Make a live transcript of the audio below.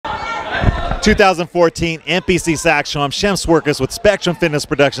2014 NPC Sack Show. I'm Shem Swerkus with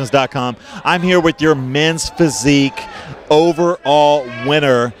SpectrumFitnessProductions.com. I'm here with your men's physique overall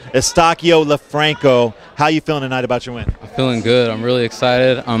winner, Eustaquio Lafranco. How you feeling tonight about your win? I'm feeling good. I'm really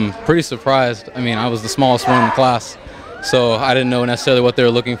excited. I'm pretty surprised. I mean, I was the smallest one in the class, so I didn't know necessarily what they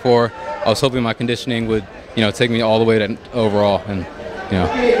were looking for. I was hoping my conditioning would, take me all the way to overall, and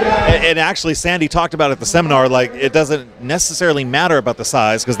And actually, Sandy talked about at the seminar, like, it doesn't necessarily matter about the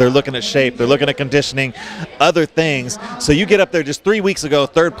size because they're looking at shape, they're looking at conditioning, other things. So you get up there just 3 weeks ago,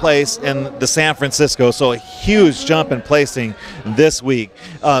 third place in the San Francisco, so a huge jump in placing this week.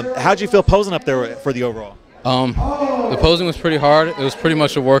 How'd you feel posing up there for the overall? The posing was pretty hard. It was pretty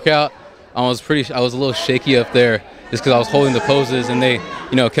much a workout. I was a little shaky up there just because I was holding the poses and they,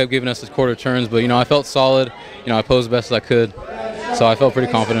 kept giving us the quarter turns. But, I felt solid. I posed best as I could. So I felt pretty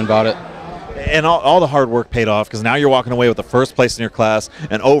confident about it. And all the hard work paid off because now you're walking away with the first place in your class.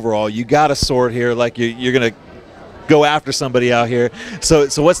 And overall, you got a sword here. Like you're going to go after somebody out here. So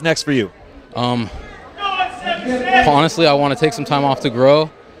what's next for you? Honestly, I want to take some time off to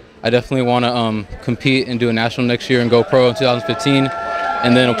grow. I definitely want to compete and do a national next year and go pro in 2015.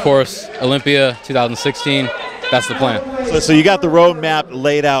 And then, of course, Olympia 2016. That's the plan. So you got the roadmap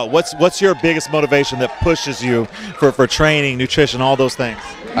laid out. What's your biggest motivation that pushes you for training, nutrition, all those things?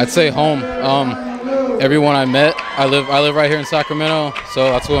 I'd say home. Everyone I met, I live right here in Sacramento, so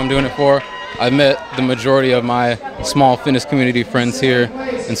that's what I'm doing it for. I've met the majority of my small fitness community friends here,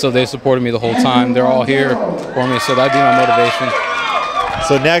 and so they supported me the whole time. They're all here for me, so that'd be my motivation.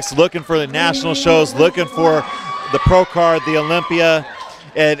 So next, looking for the national shows, looking for the pro card, the Olympia.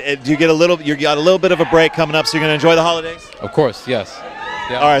 And you got a little bit of a break coming up, so you're going to enjoy the holidays? Of course, yes.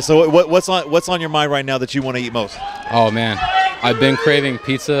 Yeah. All right, so what's on your mind right now that you want to eat most? Oh man, I've been craving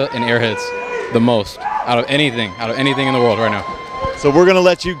pizza and Airheads the most out of anything in the world right now. So we're going to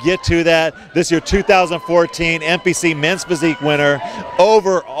let you get to that. This is your 2014 NPC Men's Physique winner,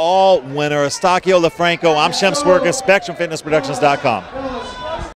 overall winner, Eustaquio Lafranco. I'm Shem Swerkus, SpectrumFitnessProductions.com.